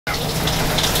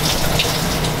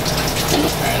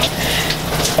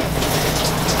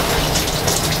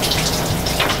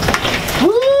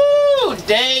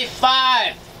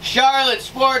Charlotte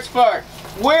Sports Park.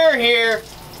 We're here.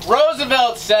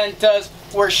 Roosevelt sent us.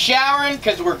 We're showering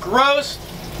because we're gross.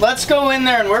 Let's go in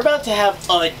there and we're about to have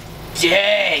a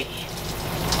day.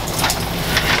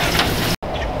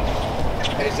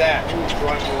 Hey Zach, you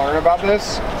want to learn about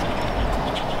this?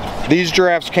 These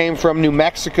giraffes came from New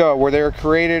Mexico, where they were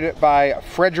created by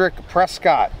Frederick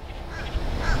Prescott.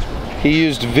 He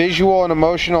used visual and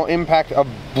emotional impact of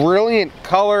brilliant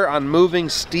color on moving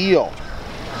steel.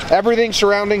 Everything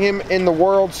surrounding him in the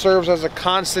world serves as a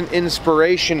constant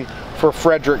inspiration for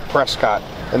Frederick Prescott.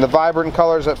 And the vibrant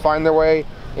colors that find their way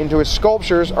into his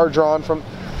sculptures are drawn from...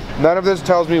 None of this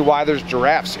tells me why there's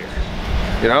giraffes here.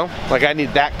 You know? Like, I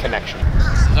need that connection.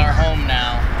 This is our home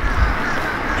now.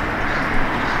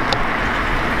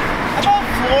 How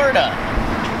about Florida?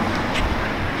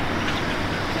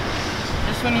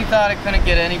 Just when you thought it couldn't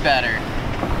get any better,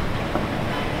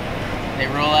 they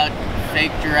roll out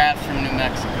fake giraffes from New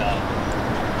Mexico.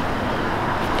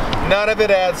 None of it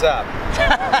adds up.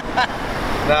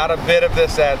 Not a bit of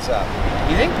this adds up.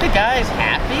 You think the guy's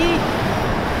happy?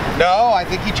 No, I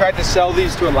think he tried to sell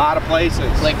these to a lot of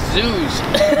places. Like zoos.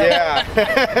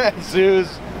 Yeah,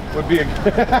 zoos would be a...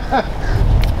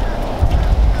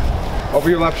 Over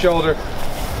your left shoulder.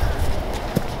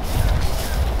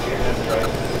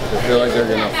 I feel like they're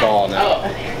gonna fall now.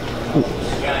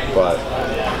 But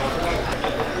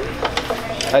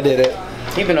I did it.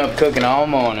 Keeping up cooking all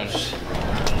mornings.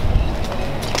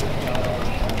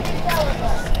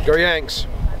 Go Yanks.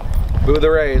 Boo the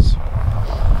Rays.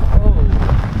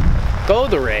 Oh. Go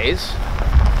the Rays.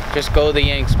 Just go the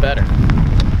Yanks better.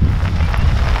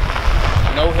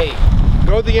 No hate.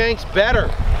 Go the Yanks better.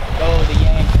 Go the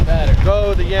Yanks better.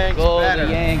 Go the Yanks Go better.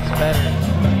 the Yanks better.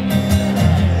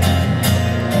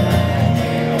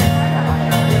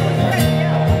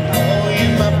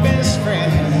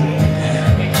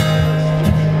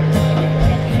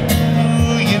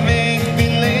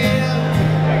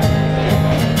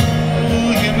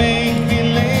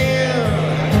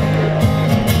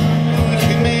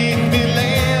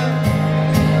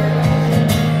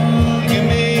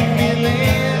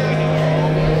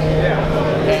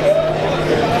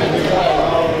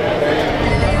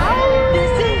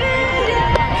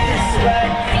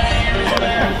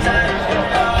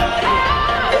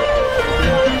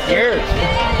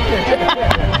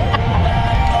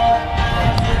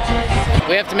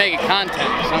 We have to make it content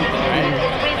or something,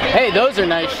 right? Hey, those are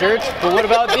nice shirts, but what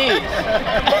about these?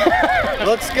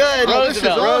 Looks good.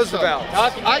 Roosevelt. Roosevelt.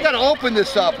 I gotta open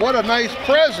this up. What a nice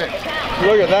present.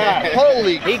 Look at that.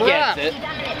 Holy He crap. gets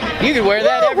it. You could wear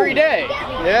that every day.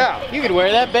 Yeah. You could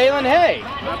wear that Balin Hay.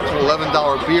 It's an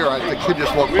 $11 beer. The kid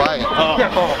just walked by it. Oh,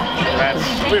 that's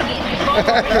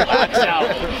watch out.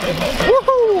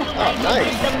 Woohoo! Oh,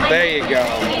 nice. There you go.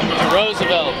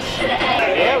 Roosevelt.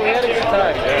 Yeah, we had a good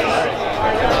time.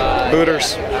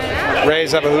 Hooters.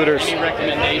 Rays have a Hooters Any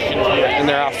recommendations? in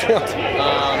their outfield.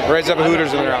 Rays have a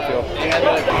Hooters in their outfield.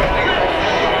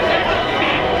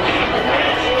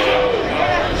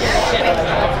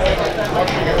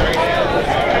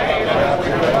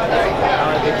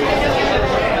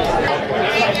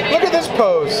 Look at this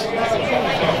pose. This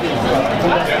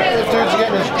dude's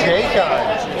getting his Jake on.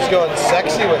 He's going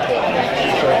sexy with it.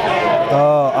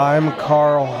 Oh, I'm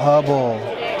Carl Hubble.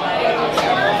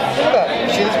 Look at that. You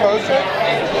see this pose, Jake?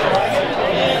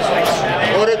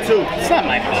 Order two. It's not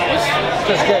my pose.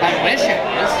 Just getting, I wish it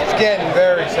was. it's getting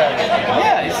very sexy.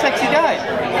 Yeah, he's a sexy guy.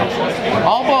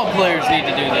 All ball players need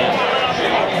to do that.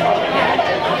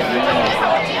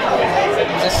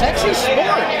 It's a sexy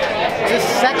sport. It's a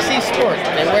sexy sport.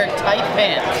 They wear tight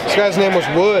pants. This guy's name was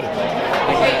Wood.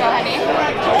 Thank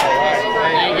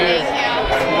you. Is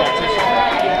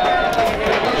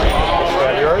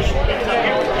that yours?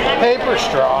 Paper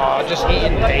straw, just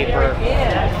eating paper.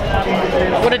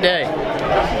 What a day.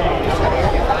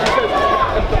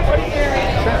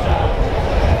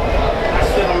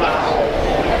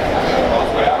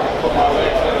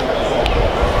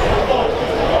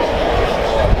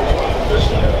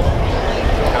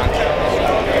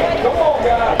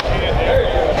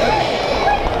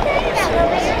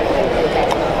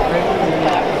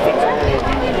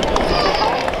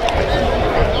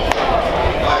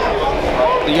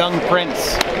 The young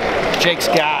prince, Jake's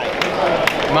guy.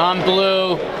 Come on,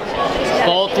 Blue.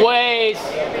 Both ways.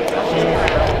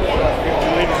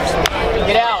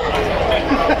 Get out.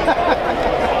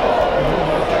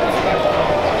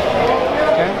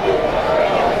 Okay.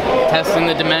 Testing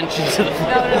the dimensions of the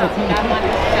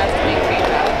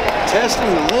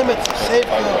Testing the limits of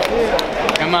safety on the field.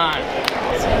 Come on.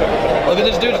 Look at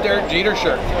this dude's Derek Jeter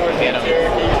shirt. Get him.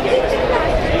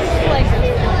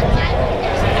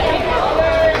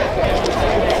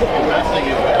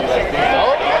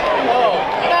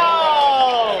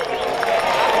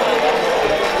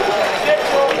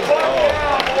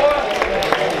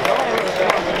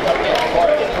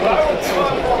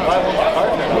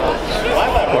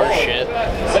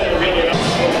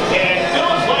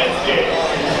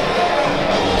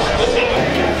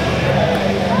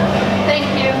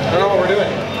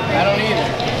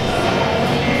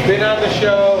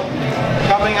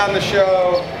 on the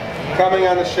show. Coming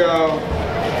on the show.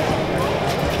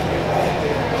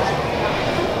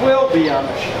 Will be on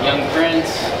the show. Young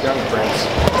Prince. Young Prince.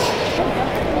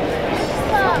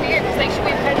 It's weird because like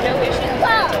we've had no issues.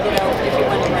 You know, if you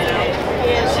want to run out.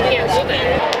 Yeah, she can't hold it.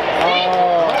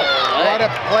 Oh, what a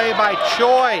play by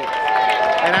Choi.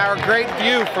 And our great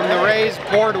view from the Rays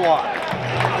boardwalk.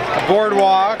 A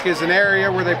boardwalk is an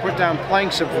area where they put down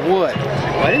planks of wood,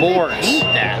 boards,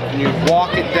 and you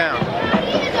walk it down.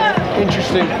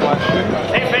 Interesting question.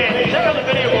 Hey fans, check out the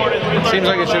video board. Seems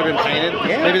like it should have been painted.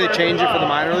 Maybe they change it for the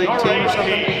minor league team or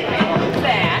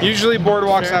something. Usually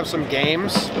boardwalks have some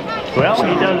games, Well,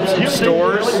 he does some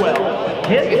stores, really well.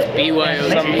 Hit, BYOG.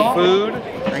 some food.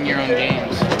 Bring your own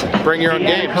games. Bring your own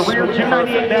games. career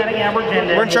 298 batting average.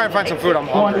 We're gonna try and find some food. I'm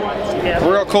hungry. A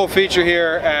real cool feature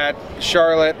here at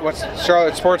Charlotte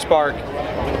Sports Park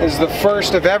is the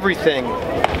first of everything.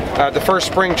 The first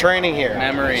spring training here.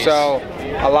 Memories. So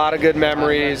a lot of good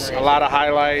memories, a lot of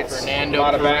highlights, Fernando a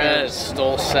lot of Perez bangers.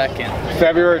 stole second.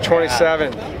 February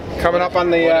 27th, coming up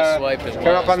on the What a swipe it coming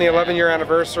up was, on the 11-year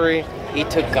anniversary. He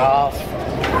took off.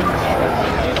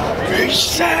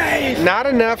 Not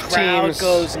enough Crowd teams.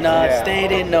 goes nuts. Yeah. They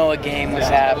didn't know a game was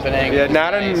happening. Yeah,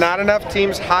 not enough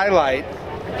teams highlight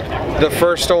the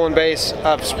first stolen base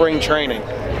of spring training.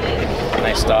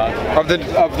 Nice dog. Of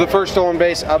the first stolen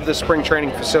base of the spring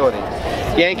training facility.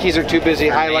 Yankees are too busy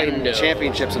highlighting Fernando.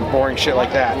 championships and boring shit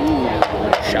like that.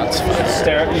 Shots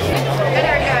fired.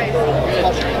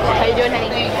 How you doing,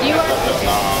 honey? Do you want?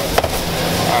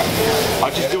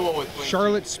 I'll just do it with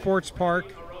Charlotte Sports Park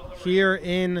here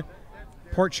in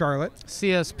Port Charlotte.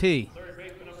 CSP.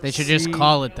 They should just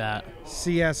call it that.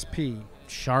 CSP.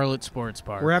 Charlotte Sports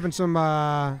Park. We're having some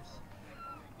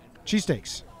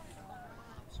cheesesteaks.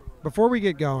 Before we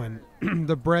get going,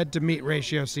 the bread to meat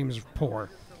ratio seems poor.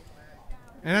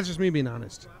 And that's just me being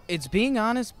honest. It's being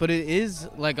honest, but it is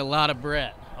like a lot of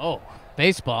bread. Oh,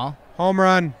 baseball. Home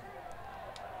run.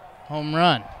 Home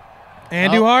run.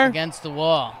 Andujar? Against the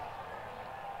wall.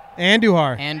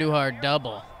 Andujar. Andujar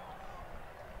double.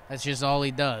 That's just all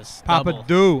he does. Papa Double.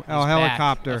 Do, He's El back.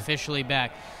 Helicopter. Officially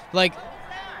back. Like,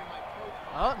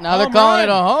 oh, now they're Home calling run.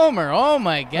 it a homer. Oh,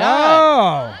 my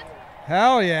God. Oh,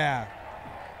 hell yeah.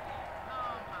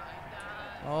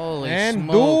 Holy Andujar.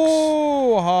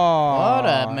 smokes. What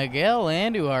a Miguel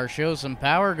Andujar shows some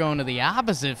power going to the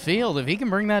opposite field. If he can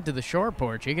bring that to the short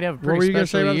porch, he could have a What pretty were you going to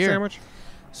special say about year. the sandwich?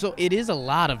 So it is a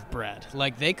lot of bread.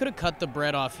 Like, they could have cut the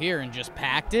bread off here and just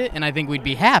packed it, and I think we'd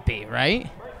be happy, right?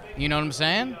 You know what I'm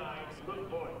saying?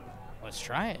 Let's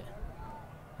try it.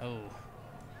 Oh.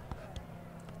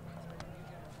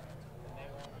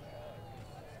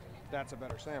 That's a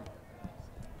better sandwich.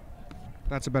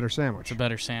 That's a better sandwich. It's a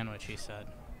better sandwich, he said.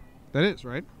 That is,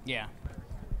 right? Yeah.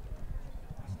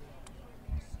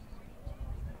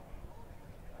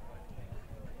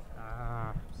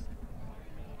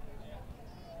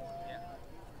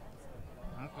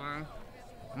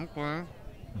 Okay.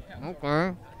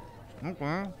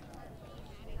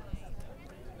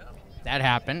 That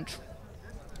happened.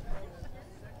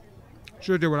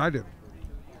 Should have did what I did.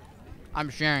 I'm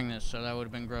sharing this, so that would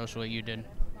have been gross what you did.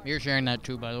 You're sharing that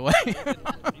too, by the way.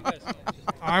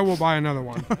 I will buy another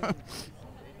one.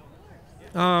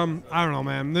 I don't know,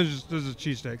 man. This is a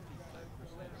cheesesteak.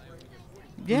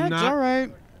 Yeah, it's Not- all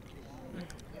right.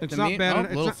 It's The not meat- bad. oh, It's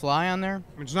little not, fly on there.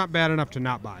 it's not bad enough to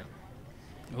not buy.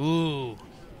 Ooh,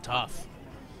 tough.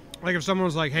 Like if someone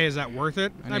was like, "Hey, is that worth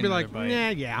it?" I need I'd be another like, bite. "Nah,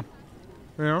 yeah."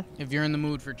 You know. If you're in the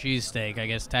mood for cheesesteak, I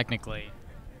guess technically.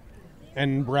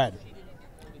 And bread.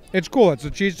 It's cool. It's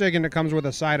a cheesesteak and it comes with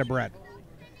a side of bread,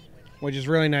 which is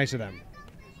really nice of them.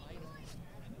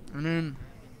 I mean,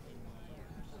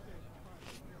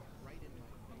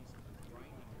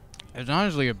 it's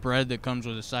honestly a bread that comes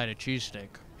with a side of cheesesteak.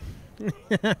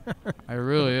 It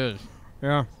really is.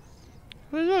 Yeah.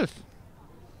 What is this?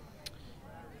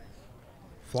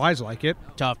 Flies like it.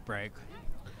 Tough break.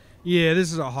 Yeah,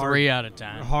 this is a hard. 3 out of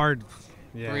 10. Hard.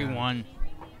 Yeah. 3-1.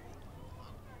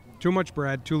 Too much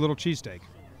bread, too little cheesesteak.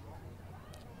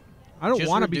 I don't Just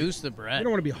want to be. reduce the I bread.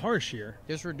 don't want to be harsh here.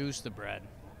 Just reduce the bread.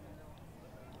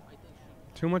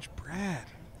 Too much bread.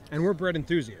 And we're bread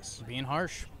enthusiasts. Being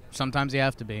harsh. Sometimes you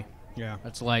have to be. Yeah.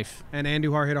 That's life. And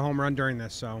Andujar hit a home run during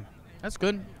this, so That's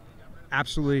good.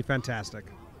 absolutely fantastic.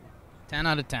 10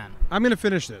 out of 10. I'm going to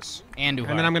finish this. Andujar.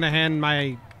 And then I'm going to hand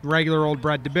my regular old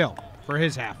bread to Bill for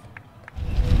his half.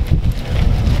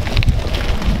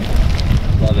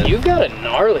 Love it. You've got a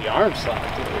gnarly arm slot,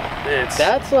 dude. It's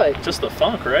That's like just the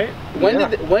funk, right?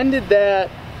 when did that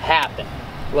happen?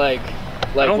 Like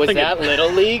Like, don't was think that it- little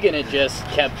league and it just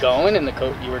kept going and the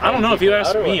coach you were? I don't know if you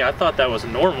asked me. me. I thought that was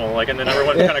normal. Like, and then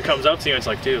everyone kind of comes up to you and it's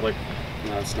like, dude, like,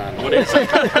 No, it's not. what is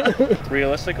it?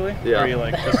 Realistically? Yeah. Or are you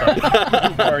like just like,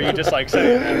 or are you just like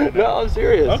saying? No, I'm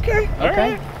serious. Okay. All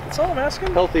Okay. right. That's all I'm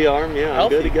asking. Healthy arm, yeah,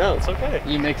 Healthy. I'm good to go. It's okay.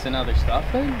 You mixing other stuff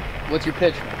then? What's your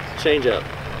pitch mix? Change up.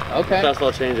 Okay.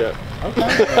 Fastball change up.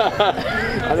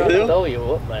 I don't tell you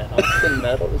what, man. Austin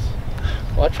Meadows.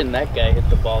 Watching that guy hit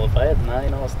the ball. If I had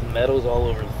 9 Austin Meadows all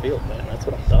over the field, man, that's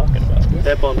what I'm talking about.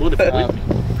 Tap on wood.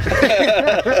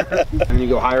 And you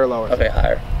go higher or lower? Okay,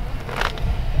 higher.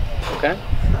 Okay.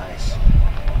 Nice.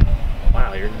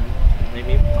 Wow, you're.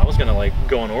 Maybe I was gonna like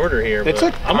go in order here, It's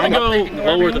but a- I'm gonna I'm go not picking lower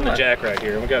whatever than you the want. jack right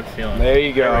here. We got a feeling. There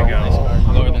you go. There we go.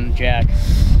 Lower than the jack.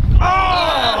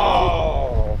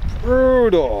 Oh,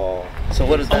 brutal. So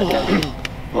what is that?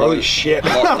 Holy shit.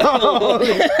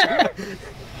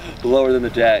 Lower than the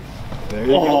jack. There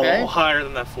you Oh, go. Okay. higher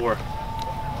than that 4.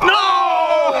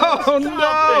 Oh, Stop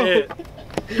no. it.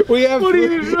 We have What are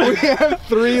you we have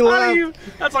 3 How left. do you?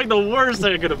 That's like the worst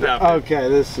thing that could have happened. Okay,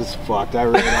 this is fucked. I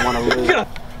really don't want to lose.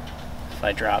 If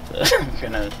I drop this, I'm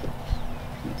gonna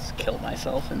just kill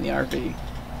myself in the RV.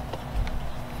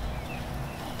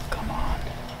 Come on.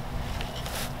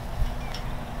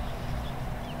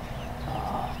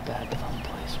 Oh, bad thumb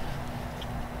placement.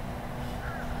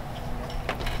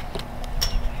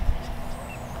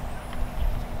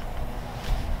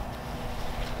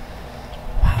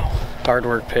 Wow. Hard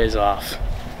work pays off.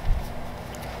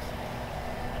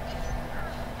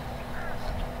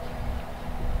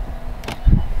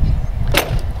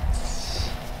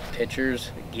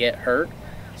 Pitchers get hurt.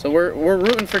 So we're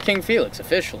rooting for King Felix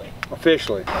officially.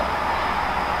 Officially. Best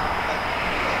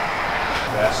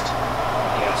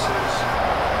guesses.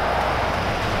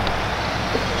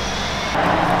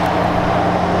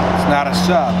 It's not a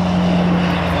sub.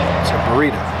 It's a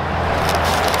burrito.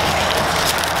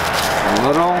 A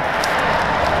little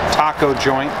taco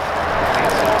joint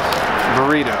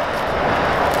burrito.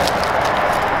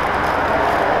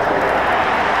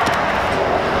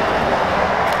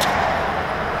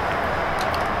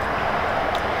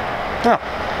 Yeah.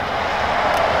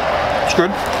 It's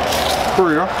good.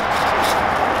 Burrito.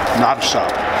 Not a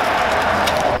sub.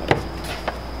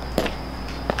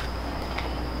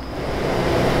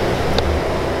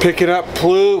 Picking up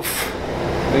Plouffe.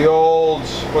 The old,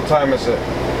 what time is it?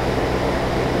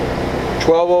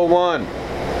 12:01.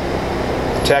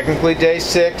 Technically day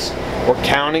 6. We're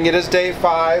counting it as day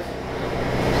 5.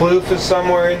 Plouffe is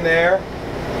somewhere in there.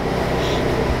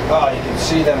 Oh, you can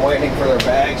see them waiting for their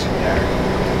bags in there.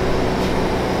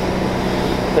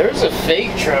 There's a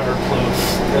fake Trevor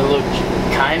Plouffe that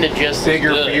looked kind of just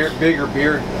Bigger as good. beard, bigger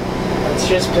beard. Let's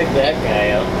just pick that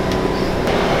guy up.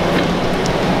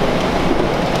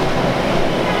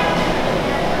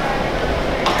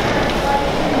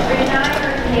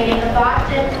 Originating in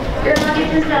Boston. Your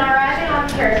luggage is now arriving on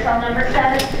carousel number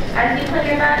 7. As you put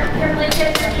your bags carefully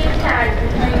check your name tags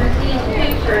until you receive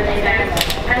picture in bags.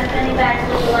 As many bags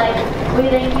look alike, we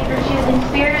thank you for choosing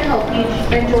Spirit and hope you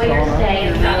enjoy your stay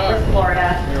in Southwest Florida.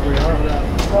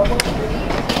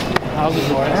 How's it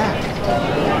going?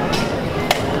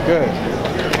 Good.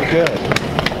 We're good.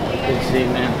 Good to see you,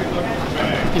 man.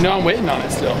 You know I'm waiting on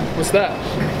it still. What's that?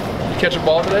 You catch a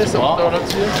ball today? Someone throw it up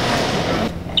to you?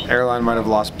 Airline might have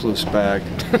lost Plouffe's bag.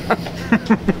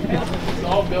 It's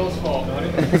all Bill's fault.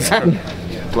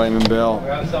 Blaming Bill.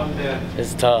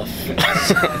 It's tough.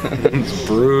 It's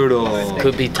brutal.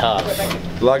 Could be tough.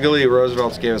 Luckily,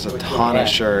 Roosevelt's gave us a ton of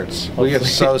shirts. We could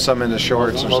sew some into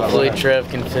shorts or Hopefully something. Trev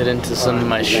can fit into some of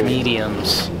my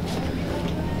mediums.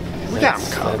 We got him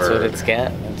That's covered. what it's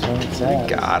got. That's what it's at.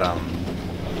 Got him.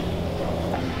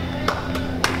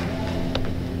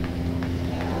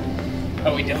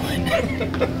 How we doing?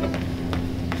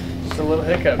 Just a little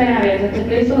hiccup.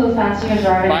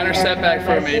 Minor setback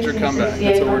for a major comeback.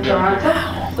 That's what we're doing.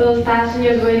 For those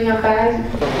passengers waiting on bags,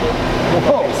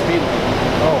 Whoa.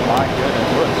 Oh my goodness,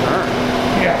 what a turn.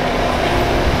 Yeah.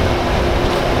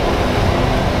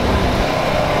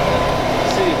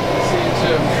 See you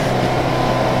too.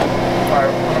 Alright,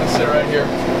 I'm gonna sit right here.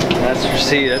 That's your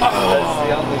seat. That's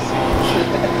the only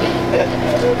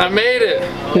seat. I made it.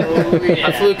 Oh, yeah.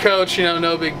 I flew coach, you know,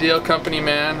 no big deal. Company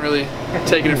man, really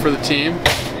taking it for the team.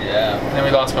 Yeah. And then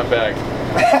we lost my bag.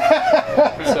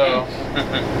 So.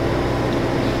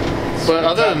 But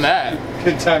other than that,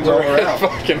 Good times all we're around.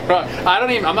 fucking rock.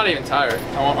 I'm not even tired.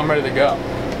 I'm ready to go.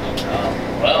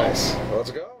 Well.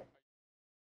 Let's go.